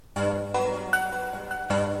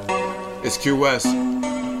It's QS.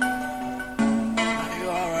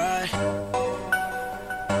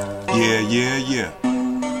 Yeah.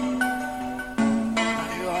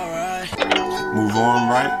 Move on,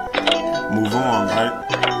 right?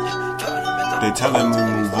 They telling me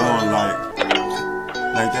move on,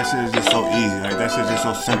 like that shit is just so easy, like that shit is just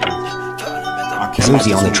so simple. I can't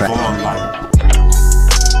Zuzi on the track.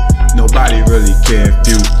 Nobody really care if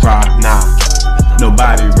you cry, nah.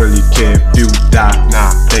 Nobody really care if you die,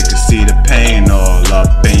 nah. They can see the pain all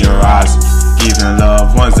up in your eyes. Even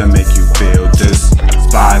loved ones that make you feel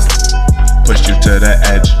despised. Push you to the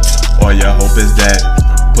edge, or your hope is dead.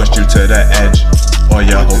 Push you to the edge, or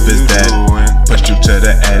your hope is dead. Push you to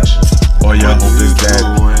the edge, or your hope is dead.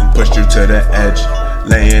 Push you to the edge.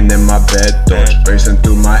 Laying in my bed, thoughts racing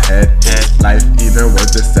through my head. Life even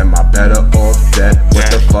worth it, am I better off dead? What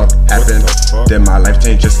the fuck happened? Did my life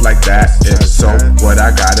change just like that? If so, what I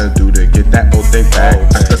gotta do to get that old thing back?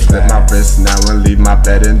 I could slip my wrist now and leave my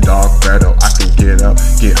bed in dark red, or I can get up,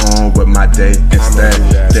 get on with my day instead.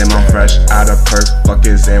 Damn, I'm fresh out of perk, fuck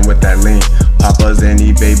is in with that lean. Papa's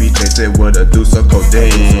any baby, chase it with a deuce of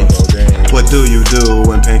codeine. What do you do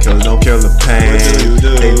when painkillers don't kill the pain?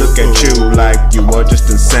 They look at you like you are just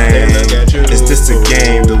insane. Is this a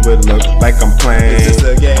game? Do it look like I'm playing?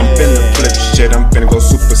 I'm finna flip shit, I'm finna go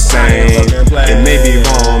super sane. It may be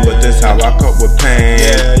wrong, but this how I cope with pain.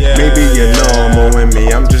 Maybe you're normal with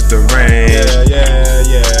me, I'm just deranged.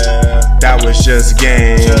 That was just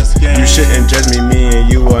game. You shouldn't judge me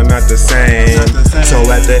and you are not the same. So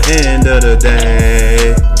at the end of the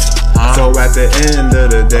day, at the end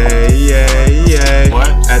of the day,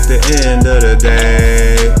 at the end of the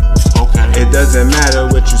day, it doesn't matter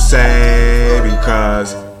what you say,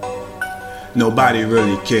 because nobody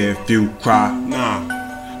really care if you cry,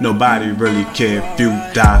 nobody really care if you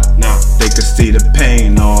die, they can see the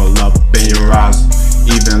pain all up in your eyes.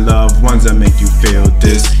 Even loved ones that make you feel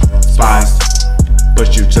despised.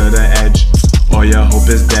 Push you to the edge, or your hope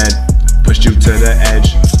is dead. Push you to the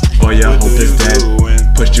edge, or your hope is dead.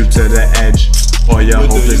 Push you to the edge, or your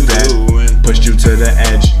hope is dead. Push you to the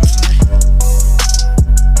edge.